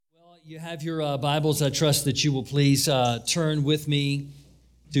You have your Bibles. I trust that you will please turn with me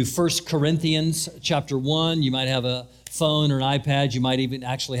to 1 Corinthians chapter 1. You might have a phone or an iPad. You might even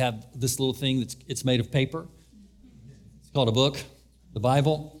actually have this little thing it's made of paper. It's called a book, the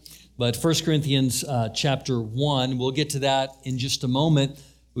Bible. But 1 Corinthians chapter 1, we'll get to that in just a moment.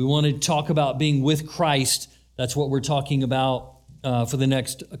 We want to talk about being with Christ. That's what we're talking about for the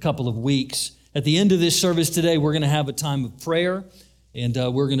next couple of weeks. At the end of this service today, we're going to have a time of prayer. And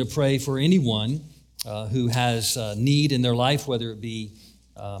we're going to pray for anyone who has need in their life, whether it be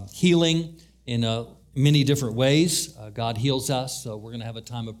healing in many different ways. God heals us, so we're going to have a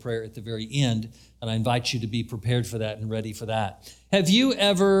time of prayer at the very end. And I invite you to be prepared for that and ready for that. Have you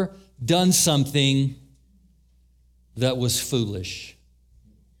ever done something that was foolish?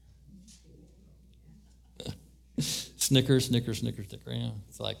 Snicker. Yeah,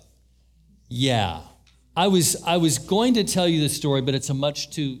 it's like, yeah. I was going to tell you this story, but it's a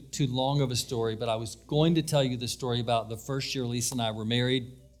much too long of a story. But I was going to tell you the story about the first year Lisa and I were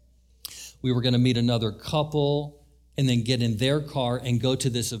married. We were going to meet another couple and then get in their car and go to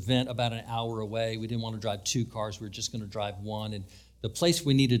this event about an hour away. We didn't want to drive two cars. We were just going to drive one. And the place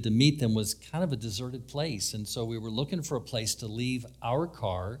we needed to meet them was kind of a deserted place. And so we were looking for a place to leave our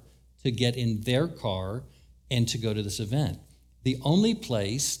car, to get in their car, and to go to this event. The only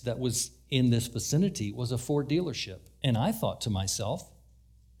place that was in this vicinity was a Ford dealership. And I thought to myself,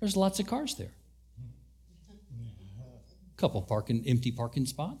 there's lots of cars there. A couple empty parking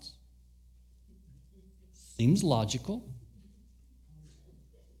spots. Seems logical.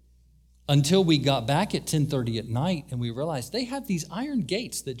 Until we got back at 10:30 at night and we realized they have these iron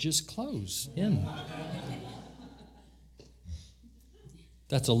gates that just close in.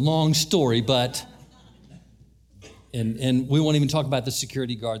 That's a long story, but And we won't even talk about the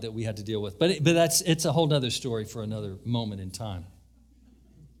security guard that we had to deal with. But it's a whole other story for another moment in time.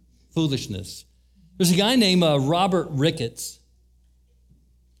 Foolishness. There's a guy named Robert Ricketts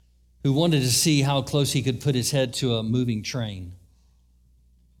who wanted to see how close he could put his head to a moving train.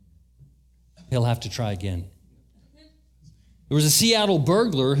 He'll have to try again. There was a Seattle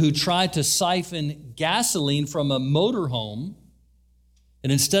burglar who tried to siphon gasoline from a motorhome,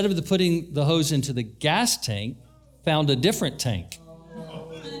 and instead of putting the hose into the gas tank, found a different tank.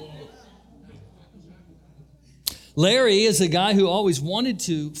 Larry is a guy who always wanted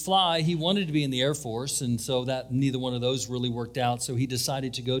to fly. He wanted to be in the Air Force, and so that neither one of those really worked out. So he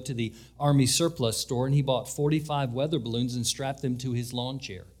decided to go to the Army surplus store, and he bought 45 weather balloons and strapped them to his lawn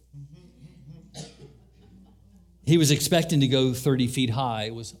chair. He was expecting to go 30 feet high.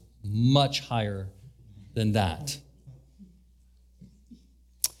 It was much higher than that.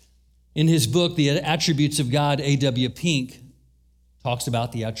 In his book, The Attributes of God, A.W. Pink talks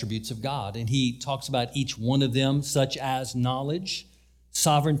about the attributes of God, and he talks about each one of them, such as knowledge,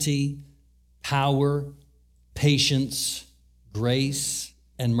 sovereignty, power, patience, grace,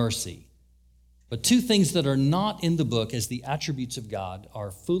 and mercy. But two things that are not in the book as the attributes of God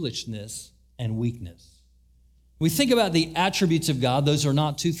are foolishness and weakness. We think about the attributes of God, those are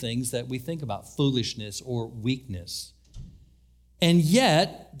not two things that we think about, foolishness or weakness. And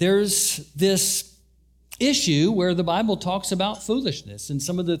yet, there's this issue where the Bible talks about foolishness and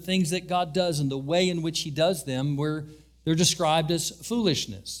some of the things that God does and the way in which he does them, where they're described as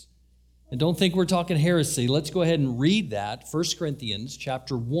foolishness. And don't think we're talking heresy. Let's go ahead and read that, 1 Corinthians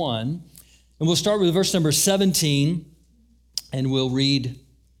chapter 1. And we'll start with verse number 17, and we'll read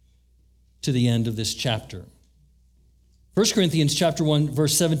to the end of this chapter. 1 Corinthians chapter 1,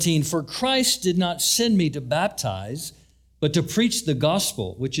 verse 17, "For Christ did not send me to baptize, but to preach the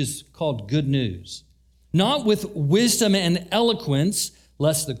gospel, which is called good news, not with wisdom and eloquence,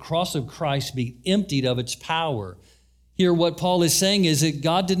 lest the cross of Christ be emptied of its power." Here, what Paul is saying is that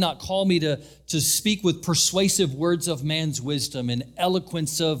God did not call me to speak with persuasive words of man's wisdom and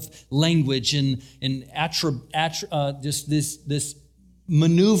eloquence of language and this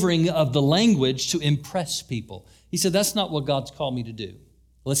maneuvering of the language to impress people. He said, that's not what God's called me to do.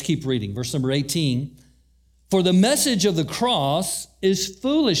 Let's keep reading. Verse number 18. "For the message of the cross is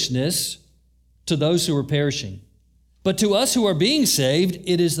foolishness to those who are perishing. But to us who are being saved,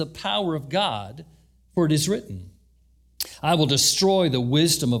 it is the power of God. For it is written, I will destroy the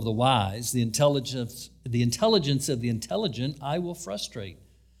wisdom of the wise, the intelligence of the intelligent I will frustrate.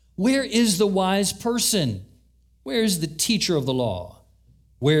 Where is the wise person? Where is the teacher of the law?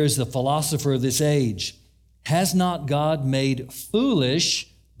 Where is the philosopher of this age? Has not God made foolish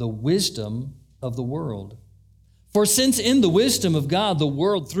the wisdom of the world? For since in the wisdom of God, the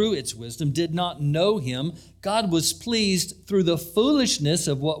world through its wisdom did not know him, God was pleased through the foolishness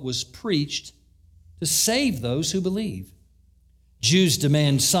of what was preached to save those who believe. Jews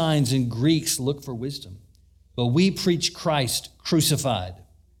demand signs and Greeks look for wisdom. But we preach Christ crucified,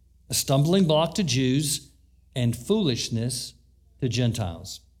 a stumbling block to Jews and foolishness to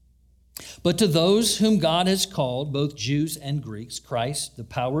Gentiles. But to those whom God has called, both Jews and Greeks, Christ, the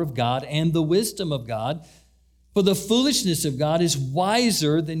power of God and the wisdom of God, for the foolishness of God is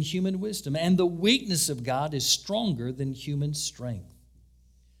wiser than human wisdom, and the weakness of God is stronger than human strength.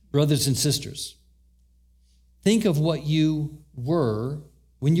 Brothers and sisters, think of what you were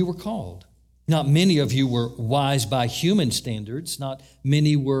when you were called. Not many of you were wise by human standards. Not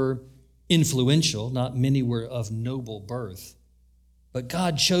many were influential. Not many were of noble birth. But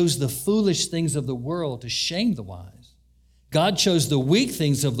God chose the foolish things of the world to shame the wise. God chose the weak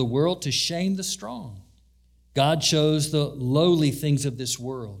things of the world to shame the strong. God chose the lowly things of this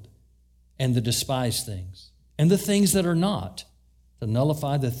world and the despised things and the things that are not to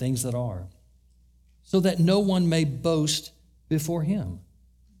nullify the things that are, so that no one may boast before him.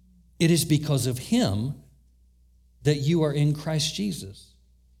 It is because of him that you are in Christ Jesus,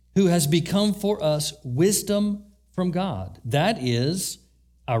 who has become for us wisdom from God. That is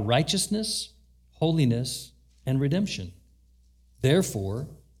our righteousness, holiness, and redemption. Therefore,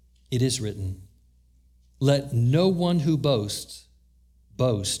 it is written, let no one who boasts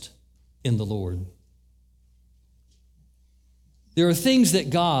boast in the Lord. There are things that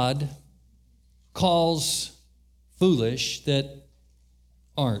God calls foolish that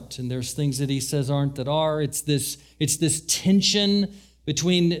aren't, and there's things that he says aren't that are. It's this tension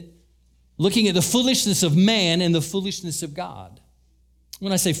between looking at the foolishness of man and the foolishness of God.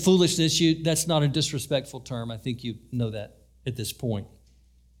 When I say foolishness, that's not a disrespectful term. I think you know that at this point.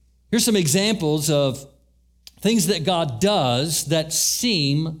 Here's some examples of things that God does that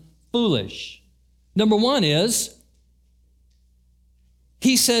seem foolish. Number one is,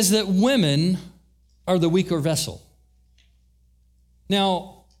 he says that women are the weaker vessel.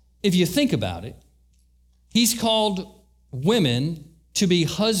 Now, if you think about it, he's called women to be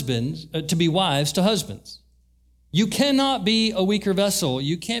husbands, to be wives to husbands. You cannot be a weaker vessel.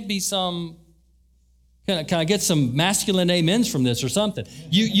 You can't be some, can I get some masculine amens from this or something?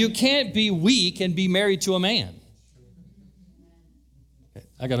 You can't be weak and be married to a man. Okay,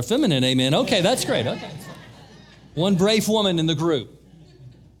 I got a feminine amen. Okay, that's great. Okay. One brave woman in the group.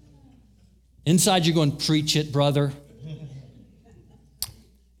 Inside you're going, preach it, brother.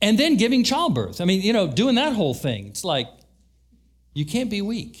 And then giving childbirth. I mean, doing that whole thing. It's like, you can't be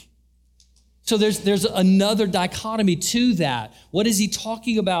weak. So there's another dichotomy to that. What is he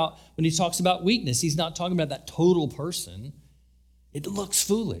talking about when he talks about weakness? He's not talking about that total person. It looks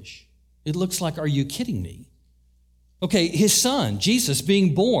foolish. It looks like, are you kidding me? Okay, his son, Jesus,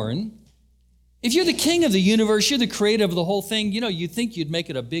 being born. If you're the king of the universe, you're the creator of the whole thing, you'd think you'd make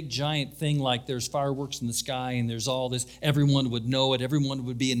it a big giant thing like there's fireworks in the sky and there's all this. Everyone would know it. Everyone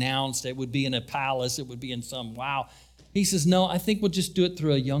would be announced. It would be in a palace. It would be in some, wow. He says, no, I think we'll just do it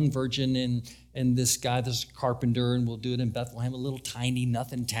through a young virgin and this guy, this carpenter, and we'll do it in Bethlehem, a little tiny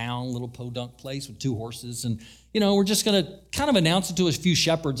nothing town, little podunk place with 2 horses. And, we're just going to kind of announce it to a few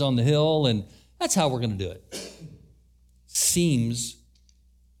shepherds on the hill, and that's how we're going to do it. Seems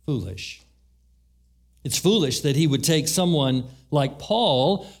foolish. It's foolish that he would take someone like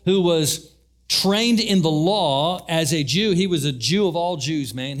Paul, who was trained in the law as a Jew. He was a Jew of all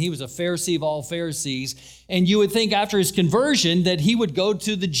Jews, man. He was a Pharisee of all Pharisees. And you would think after his conversion that he would go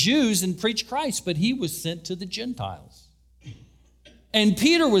to the Jews and preach Christ, but he was sent to the Gentiles. And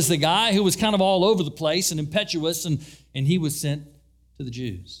Peter was the guy who was kind of all over the place and impetuous, and he was sent to the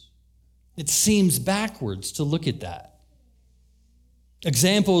Jews. It seems backwards to look at that.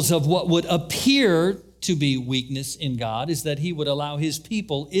 Examples of what would appear to be weakness in God is that he would allow his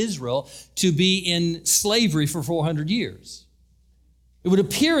people, Israel, to be in slavery for 400 years. It would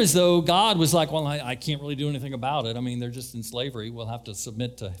appear as though God was like, well, I can't really do anything about it. I mean, they're just in slavery. We'll have to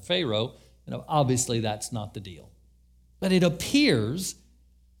submit to Pharaoh. Obviously, that's not the deal. But it appears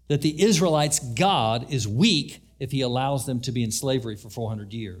that the Israelites' God is weak if he allows them to be in slavery for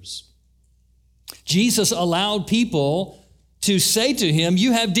 400 years. Jesus allowed people to say to him,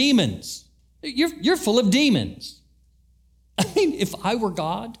 you have demons. You're full of demons. I mean, if I were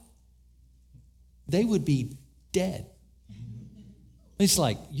God, they would be dead. It's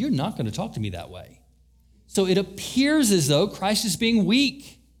like, you're not going to talk to me that way. So it appears as though Christ is being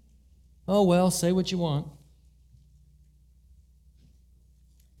weak. Oh, well, say what you want.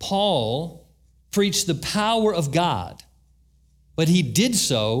 Paul preached the power of God, but he did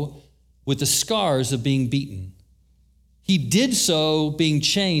so with the scars of being beaten. He did so being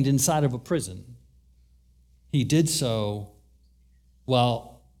chained inside of a prison. He did so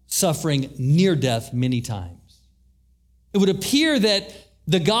while suffering near death many times. It would appear that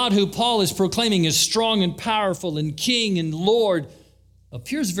the God who Paul is proclaiming is strong and powerful and King and Lord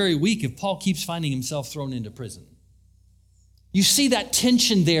appears very weak if Paul keeps finding himself thrown into prison. You see that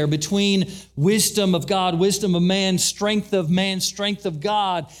tension there between wisdom of God, wisdom of man, strength of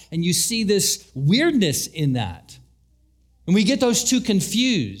God, and you see this weirdness in that. And we get those two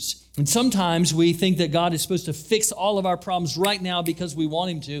confused. And sometimes we think that God is supposed to fix all of our problems right now because we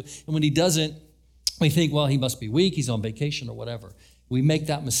want him to. And when he doesn't, we think, well, he must be weak, he's on vacation or whatever. We make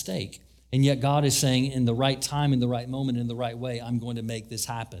that mistake. And yet God is saying, in the right time, in the right moment, in the right way, I'm going to make this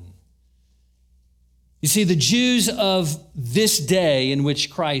happen. You see, the Jews of this day in which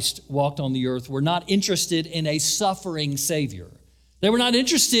Christ walked on the earth were not interested in a suffering Savior. They were not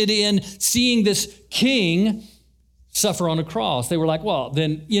interested in seeing this king suffer on a cross. They were like, well,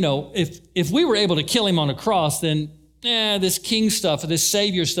 then, if we were able to kill him on a cross, then, this king stuff, this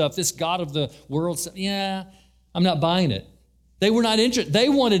Savior stuff, this God of the world stuff, I'm not buying it. They were not interested. They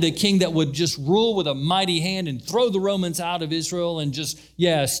wanted a king that would just rule with a mighty hand and throw the Romans out of Israel and just,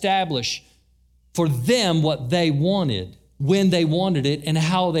 establish for them what they wanted, when they wanted it, and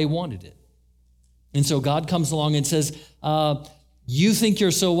how they wanted it. And so God comes along and says, you think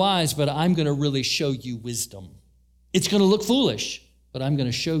you're so wise, but I'm going to really show you wisdom. It's going to look foolish, but I'm going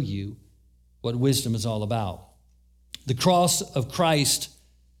to show you what wisdom is all about. The cross of Christ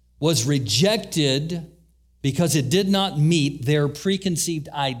was rejected because it did not meet their preconceived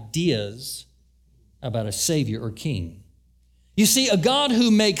ideas about a Savior or King. You see, a God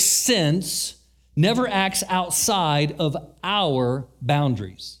who makes sense never acts outside of our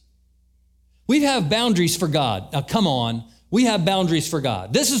boundaries. We have boundaries for God. Now, come on. We have boundaries for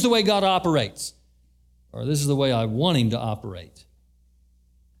God. This is the way God operates, or this is the way I want him to operate.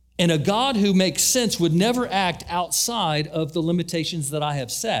 And a God who makes sense would never act outside of the limitations that I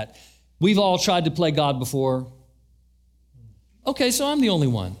have set. We've all tried to play God before. Okay, so I'm the only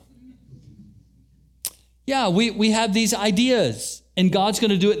one. Yeah, we have these ideas. And God's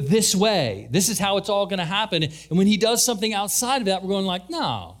going to do it this way. This is how it's all going to happen. And when he does something outside of that, we're going like,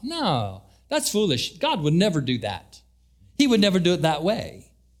 no, that's foolish. God would never do that. He would never do it that way.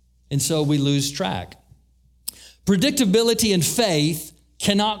 And so we lose track. Predictability and faith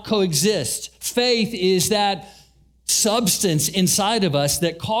cannot coexist. Faith is that substance inside of us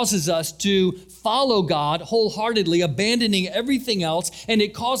that causes us to follow God wholeheartedly, abandoning everything else, and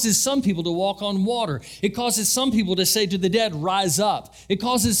it causes some people to walk on water. It causes some people to say to the dead, rise up. It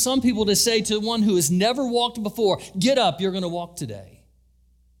causes some people to say to one who has never walked before, get up, you're going to walk today.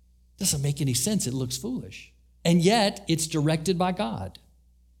 Doesn't make any sense. It looks foolish. And yet, it's directed by God.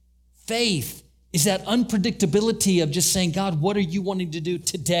 Faith is that unpredictability of just saying, God, what are you wanting to do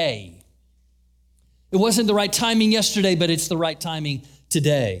today? It wasn't the right timing yesterday, but it's the right timing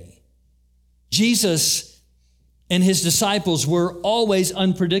today. Jesus and his disciples were always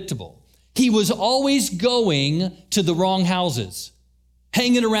unpredictable. He was always going to the wrong houses,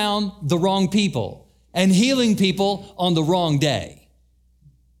 hanging around the wrong people, and healing people on the wrong day.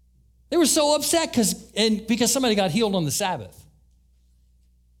 They were so upset because somebody got healed on the Sabbath.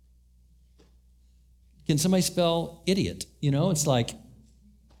 Can somebody spell idiot? It's like,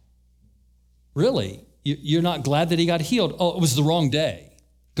 really? You're not glad that he got healed? Oh, it was the wrong day.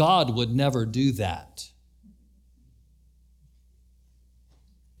 God would never do that.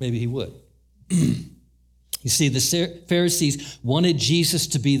 Maybe he would. You see, the Pharisees wanted Jesus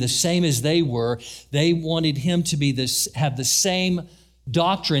to be the same as they were. They wanted him to be have the same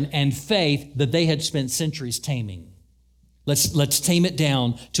doctrine and faith that they had spent centuries taming. Let's tame it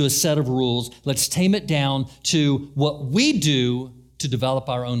down to a set of rules. Let's tame it down to what we do to develop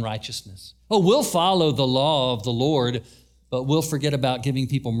our own righteousness. Oh, we'll follow the law of the Lord, but we'll forget about giving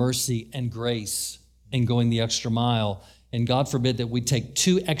people mercy and grace and going the extra mile. And God forbid that we take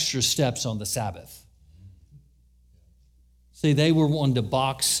 2 extra steps on the Sabbath. See, they were wanting to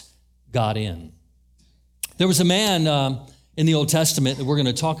box God in. There was a man in the Old Testament that we're going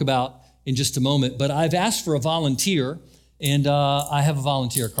to talk about in just a moment, but I've asked for a volunteer, and I have a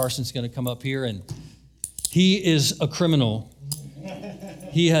volunteer. Carson's going to come up here, and he is a criminal.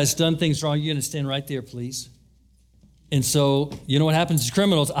 He has done things wrong. You're going to stand right there, please. And so, you know what happens to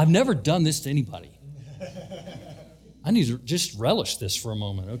criminals? I've never done this to anybody. I need to just relish this for a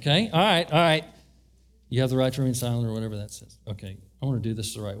moment, okay? All right. You have the right to remain silent or whatever that says. Okay, I want to do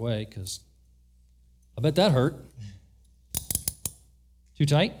this the right way because I bet that hurt. Too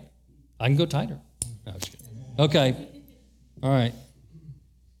tight? I can go tighter. No, just kidding. Okay. All right.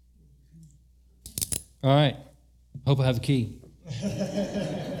 Hope I have the key.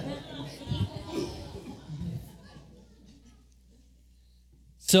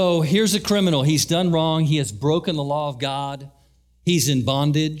 So here's a criminal. He's done wrong. He has broken the law of God. He's in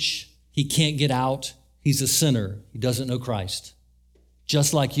bondage. He can't get out. He's a sinner. He doesn't know Christ,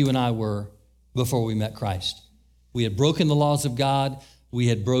 just like you and I were before we met Christ. We had broken the laws of God. We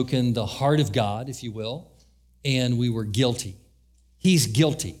had broken the heart of God, if you will, and we were guilty. He's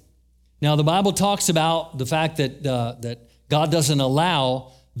guilty. Now, the Bible talks about the fact that God doesn't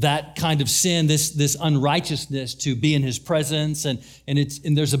allow that kind of sin, this unrighteousness, to be in his presence, and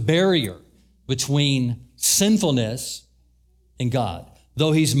there's a barrier between sinfulness and God.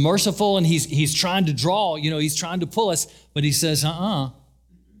 Though he's merciful and he's trying to draw, he's trying to pull us, but he says,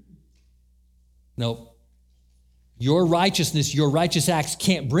 nope. Your righteousness, your righteous acts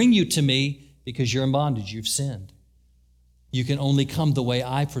can't bring you to me because you're in bondage. You've sinned. You can only come the way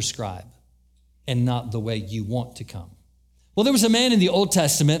I prescribe and not the way you want to come. Well, there was a man in the Old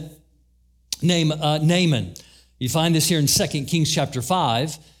Testament named Naaman. You find this here in 2 Kings chapter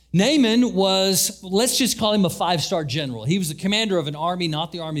 5. Naaman was, let's just call him a 5-star general. He was the commander of an army,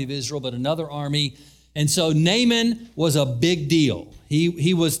 not the army of Israel, but another army. And so Naaman was a big deal.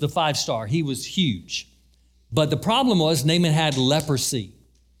 He was the 5-star. He was huge. But the problem was Naaman had leprosy.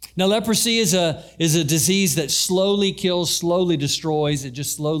 Now, leprosy is a disease that slowly kills, slowly destroys. It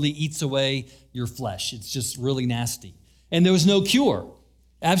just slowly eats away your flesh. It's just really nasty. And there was no cure,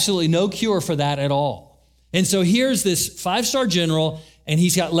 absolutely no cure for that at all. And so here's this 5-star general, and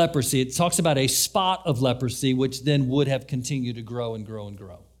he's got leprosy. It talks about a spot of leprosy, which then would have continued to grow and grow and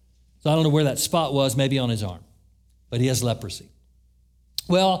grow. So I don't know where that spot was, maybe on his arm, but he has leprosy.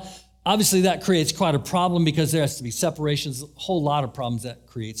 Well, obviously that creates quite a problem because there has to be separations, a whole lot of problems that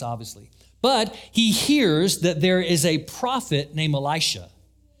creates, obviously. But he hears that there is a prophet named Elisha,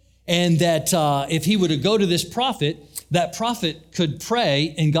 and that if he were to go to this prophet, that prophet could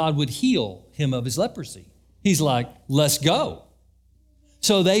pray and God would heal him of his leprosy. He's like, let's go.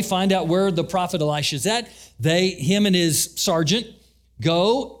 So they find out where the prophet Elisha's at. Him and his sergeant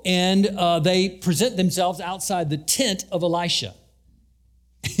go and they present themselves outside the tent of Elisha.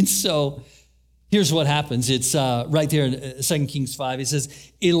 And so here's what happens. It's right there in 2 Kings 5. It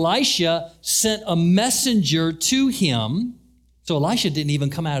says, Elisha sent a messenger to him. So Elisha didn't even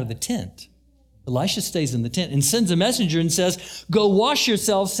come out of the tent. Elisha stays in the tent and sends a messenger and says, go wash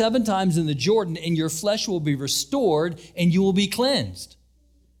yourself 7 times in the Jordan and your flesh will be restored and you will be cleansed.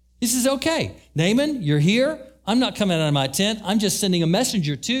 He says, okay, Naaman, you're here. I'm not coming out of my tent. I'm just sending a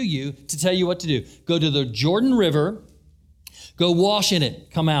messenger to you to tell you what to do. Go to the Jordan River, go wash in it,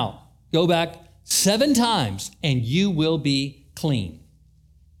 come out. Go back 7 times and you will be clean.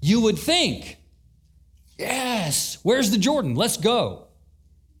 You would think, yes, where's the Jordan? Let's go.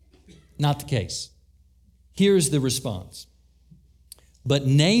 Not the case. Here's the response. But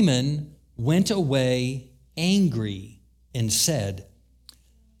Naaman went away angry and said,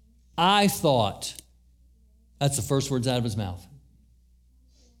 I thought, that's the first words out of his mouth.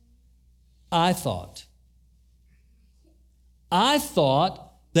 I thought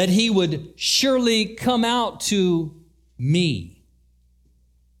that he would surely come out to me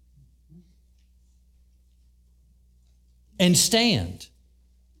and stand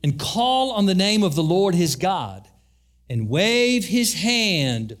and call on the name of the Lord his God and wave his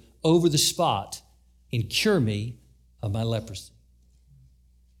hand over the spot and cure me of my leprosy.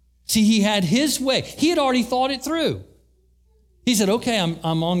 See, he had his way. He had already thought it through. He said, okay,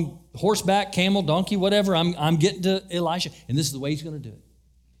 I'm on horseback, camel, donkey, whatever. I'm getting to Elisha, and this is the way he's going to do it.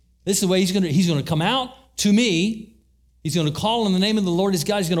 This is the way he's going to come out to me. He's going to call on the name of the Lord his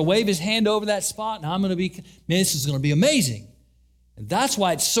God. He's going to wave his hand over that spot, and I'm going to be, man, this is going to be amazing. And that's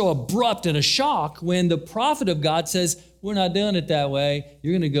why it's so abrupt and a shock when the prophet of God says, we're not doing it that way.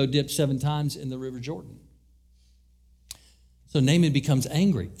 You're going to go dip 7 times in the River Jordan. So Naaman becomes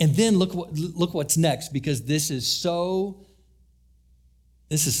angry. And then look what's next, because this is so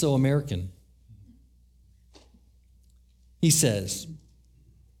American. He says,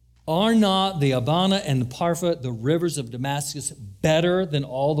 are not the Abana and the Parfa, the rivers of Damascus, better than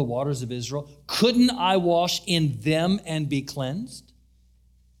all the waters of Israel? Couldn't I wash in them and be cleansed?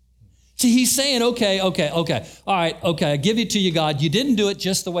 See, he's saying, okay, all right, I give it to you, God. You didn't do it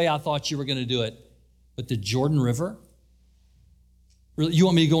just the way I thought you were going to do it. But the Jordan River, you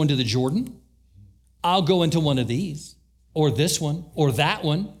want me to go into the Jordan? I'll go into one of these, or this one, or that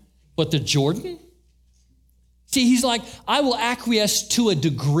one. But the Jordan? See, he's like, I will acquiesce to a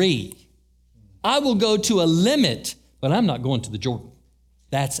degree. I will go to a limit, but I'm not going to the Jordan.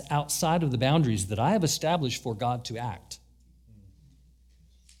 That's outside of the boundaries that I have established for God to act.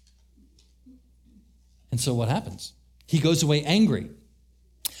 And so what happens? He goes away angry.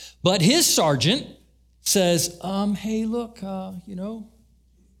 But his sergeant says, hey, look,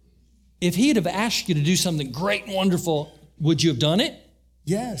 If he'd have asked you to do something great and wonderful, would you have done it?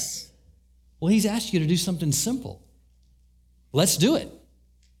 Yes. Well, he's asked you to do something simple. Let's do it.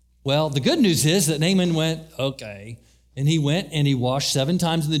 Well, the good news is that Naaman went, okay. And he went and he washed 7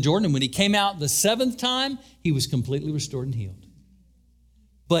 times in the Jordan. And when he came out the 7th time, he was completely restored and healed.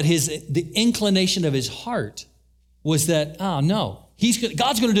 But the inclination of his heart was that, no,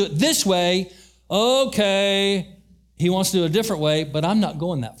 God's going to do it this way. Okay. He wants to do it a different way, but I'm not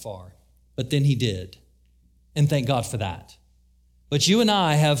going that far. But then he did. And thank God for that. But you and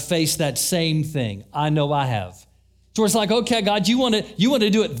I have faced that same thing. I know I have. So it's like, okay, God, you want to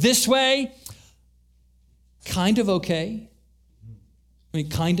do it this way? Kind of okay. I mean,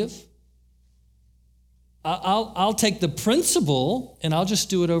 kind of. I'll take the principle and I'll just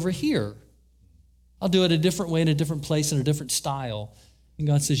do it over here. I'll do it a different way in a different place in a different style. And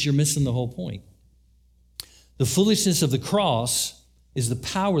God says, you're missing the whole point. The foolishness of the cross is the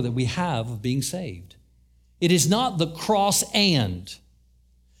power that we have of being saved. It is not the cross and.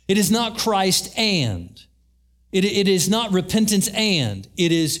 It is not Christ and. It is not repentance and.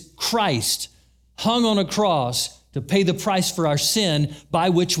 It is Christ hung on a cross to pay the price for our sin by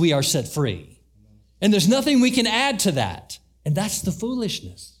which we are set free. And there's nothing we can add to that. And that's the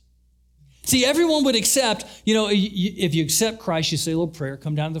foolishness. See, everyone would accept, if you accept Christ, you say a little prayer,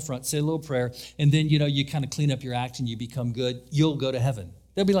 come down to the front, say a little prayer, and then, you kind of clean up your act and you become good, you'll go to heaven.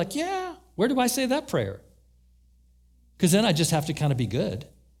 They'll be like, yeah, where do I say that prayer? Because then I just have to kind of be good.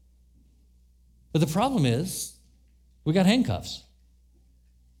 But the problem is, we got handcuffs.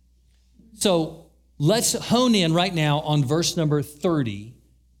 So let's hone in right now on verse number 30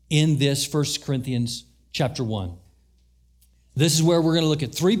 in this 1 Corinthians chapter 1. This is where we're going to look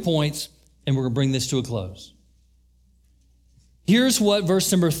at 3 points, and we're going to bring this to a close. Here's what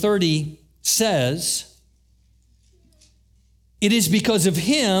verse number 30 says. It is because of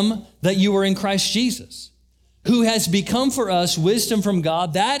him that you are in Christ Jesus, who has become for us wisdom from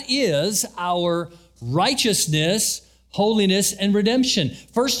God. That is our righteousness, holiness, and redemption.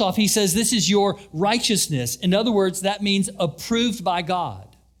 First off, he says this is your righteousness. In other words, that means approved by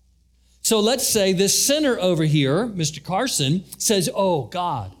God. So let's say this sinner over here, Mr. Carson, says, oh,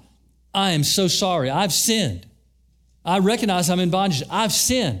 God, I am so sorry. I've sinned. I recognize I'm in bondage. I've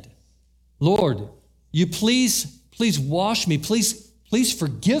sinned. Lord, you please wash me. Please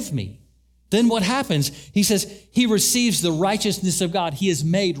forgive me. Then what happens? He says he receives the righteousness of God. He is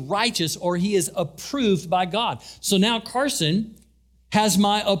made righteous, or he is approved by God. So now Carson has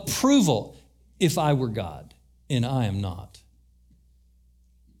my approval if I were God, and I am not.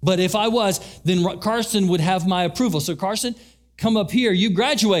 But if I was, then Carson would have my approval. So Carson, come up here. You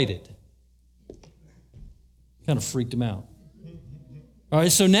graduated. Kind of freaked him out. All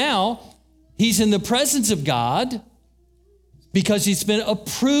right, so now he's in the presence of God because he's been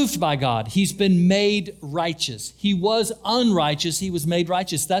approved by God. He's been made righteous. He was unrighteous. He was made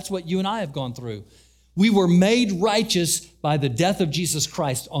righteous. That's what you and I have gone through. We were made righteous by the death of Jesus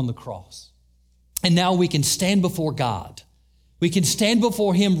Christ on the cross. And now we can stand before God. We can stand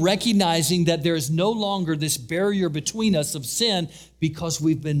before him recognizing that there is no longer this barrier between us of sin because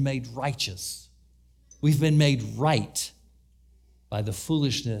we've been made righteous. We've been made right by the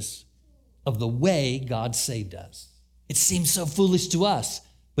foolishness of the way God saved us. It seems so foolish to us,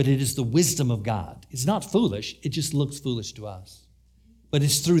 but it is the wisdom of God. It's not foolish, it just looks foolish to us. But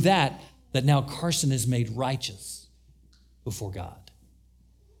it's through that now Carson is made righteous before God.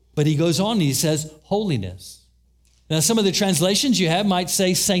 But he goes on and he says holiness. Now, some of the translations you have might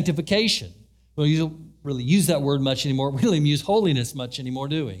say sanctification. Well, you don't really use that word much anymore. We don't even use holiness much anymore,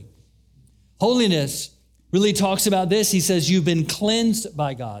 do we? Holiness really talks about this. He says you've been cleansed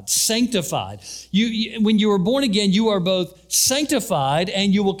by God, sanctified. When you were born again, you are both sanctified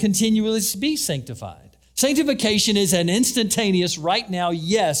and you will continually be sanctified. Sanctification is an instantaneous, right now,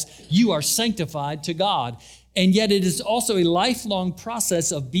 yes, you are sanctified to God. And yet it is also a lifelong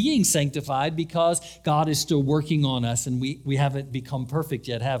process of being sanctified because God is still working on us and we haven't become perfect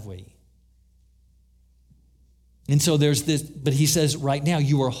yet, have we? And so there's this, but he says right now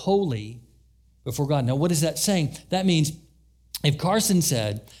you are holy before God. Now, what is that saying? That means if Carson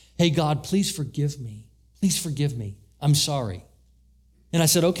said, hey, God, please forgive me. Please forgive me. I'm sorry. And I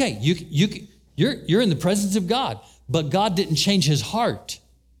said, okay, you're in the presence of God, but God didn't change his heart.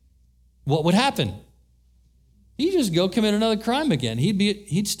 What would happen? He'd just go commit another crime again.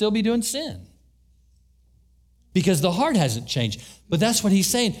 He'd still be doing sin because the heart hasn't changed. But that's what he's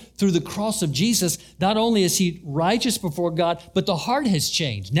saying. Through the cross of Jesus, not only is he righteous before God, but the heart has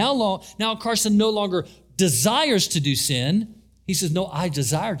changed. Now Carson no longer desires to do sin. He says, no, I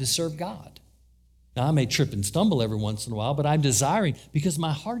desire to serve God. Now, I may trip and stumble every once in a while, but I'm desiring because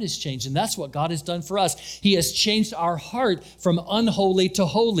my heart has changed, and that's what God has done for us. He has changed our heart from unholy to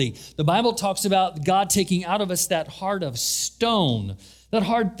holy. The Bible talks about God taking out of us that heart of stone, that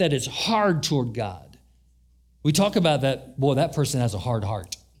heart that is hard toward God. We talk about that, boy, that person has a hard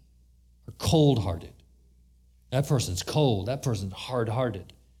heart, or cold-hearted. That person's cold. That person's hard-hearted.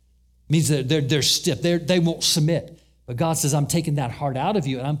 It means that they're stiff. They won't submit. But God says, I'm taking that heart out of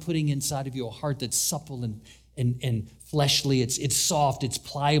you, and I'm putting inside of you a heart that's supple and fleshly. It's soft, it's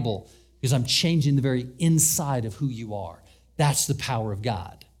pliable, because I'm changing the very inside of who you are. That's the power of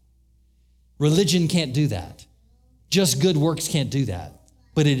God. Religion can't do that. Just good works can't do that.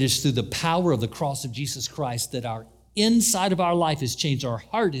 But it is through the power of the cross of Jesus Christ that our inside of our life is changed, our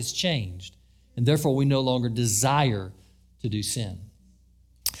heart is changed, and therefore we no longer desire to do sin.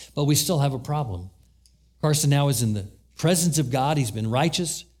 But we still have a problem. Carson now is in the presence of God. He's been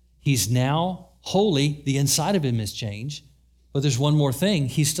righteous. He's now holy. The inside of him has changed. But there's one more thing.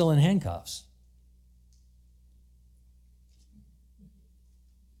 He's still in handcuffs.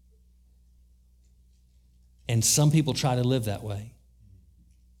 And some people try to live that way.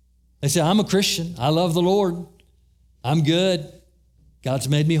 They say, I'm a Christian. I love the Lord. I'm good. God's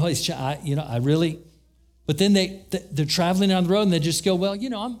made me holy. I really. But then they're traveling down the road and they just go, well,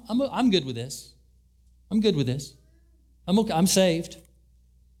 I'm good with this. I'm good with this. I'm okay. I'm saved.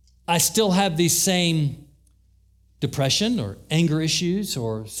 I still have these same depression or anger issues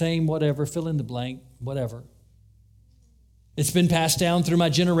or same whatever, fill in the blank, whatever. It's been passed down through my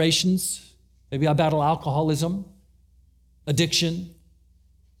generations. Maybe I battle alcoholism, addiction,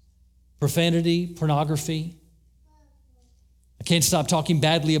 profanity, pornography. I can't stop talking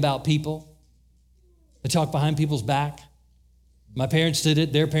badly about people. I talk behind people's back. My parents did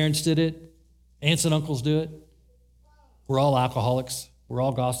it. Their parents did it. Aunts and uncles do it. We're all alcoholics. We're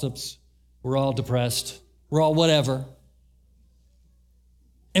all gossips. We're all depressed. We're all whatever.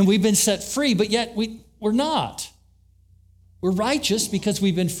 And we've been set free, but yet we're not. We're righteous because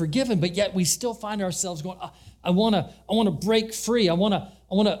we've been forgiven, but yet we still find ourselves going, I want to break free. I want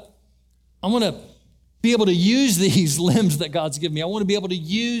to be able to use these limbs that God's given me. I want to be able to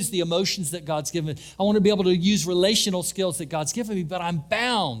use the emotions that God's given me. I want to be able to use relational skills that God's given me, but I'm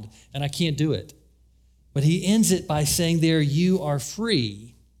bound and I can't do it. But he ends it by saying there, you are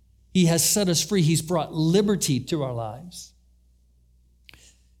free. He has set us free. He's brought liberty to our lives.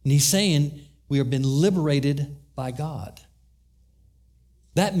 And he's saying we have been liberated by God.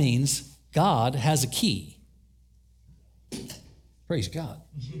 That means God has a key. Praise God.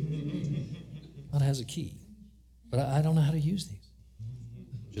 God has a key. But I don't know how to use these.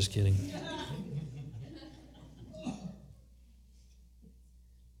 Just kidding.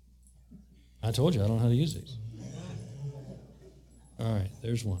 I told you I don't know how to use these. All right,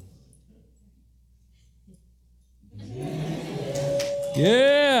 there's one.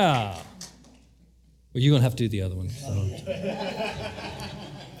 Yeah. Well, you're going to have to do the other one.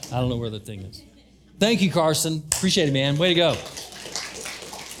 I don't know where the thing is. Thank you, Carson. Appreciate it, man. Way to go.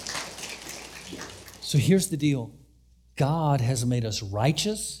 So here's the deal. God has made us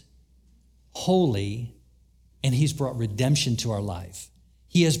righteous, holy, and he's brought redemption to our life.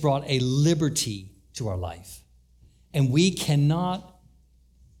 He has brought a liberty to our life. And we cannot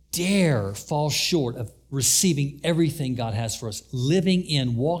dare fall short of receiving everything God has for us, living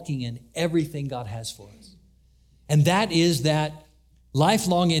in, walking in everything God has for us. And that is that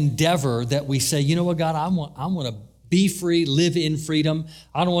lifelong endeavor that we say, you know what, God, I want to be free, live in freedom.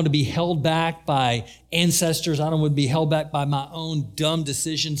 I don't want to be held back by ancestors. I don't want to be held back by my own dumb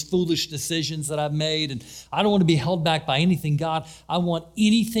decisions, foolish decisions that I've made. And I don't want to be held back by anything, God. I want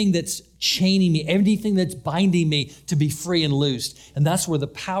anything that's chaining me, anything that's binding me to be free and loosed. And that's where the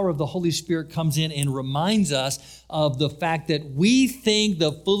power of the Holy Spirit comes in and reminds us of the fact that we think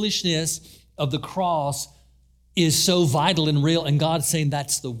the foolishness of the cross is so vital and real. And God's saying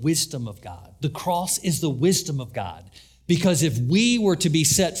that's the wisdom of God. The cross is the wisdom of God. Because if we were to be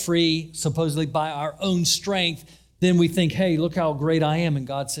set free, supposedly by our own strength, then we think, hey, look how great I am. And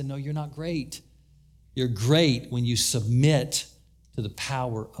God said, no, you're not great. You're great when you submit to the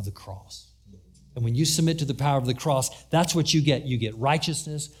power of the cross. And when you submit to the power of the cross, that's what you get. You get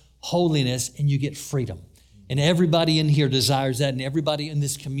righteousness, holiness, and you get freedom. And everybody in here desires that, and everybody in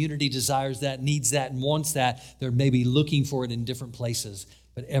this community desires that, needs that, and wants that. They're maybe looking for it in different places,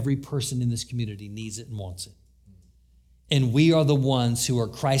 but every person in this community needs it and wants it. And we are the ones who are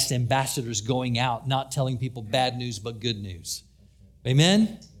Christ ambassadors going out, not telling people bad news, but good news.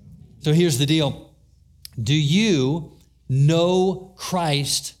 Amen? So here's the deal. Do you know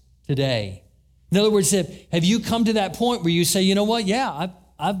Christ today? In other words, have you come to that point where you say, you know what? Yeah,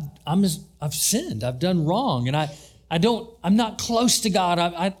 I've sinned. I've done wrong. And I'm not close to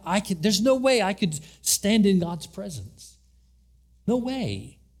God. There's no way I could stand in God's presence. No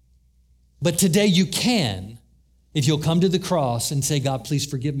way. But today you can, if you'll come to the cross and say, God, please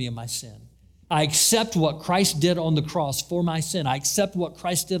forgive me of my sin. I accept what Christ did on the cross for my sin. I accept what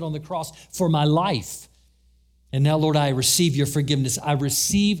Christ did on the cross for my life. And now, Lord, I receive your forgiveness. I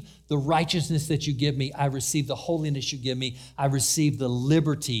receive the righteousness that you give me. I receive the holiness you give me. I receive the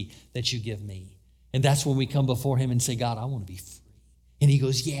liberty that you give me. And that's when we come before him and say, God, I want to be free. And he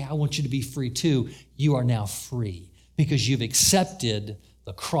goes, yeah, I want you to be free too. You are now free because you've accepted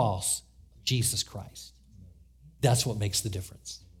the cross of Jesus Christ. That's what makes the difference.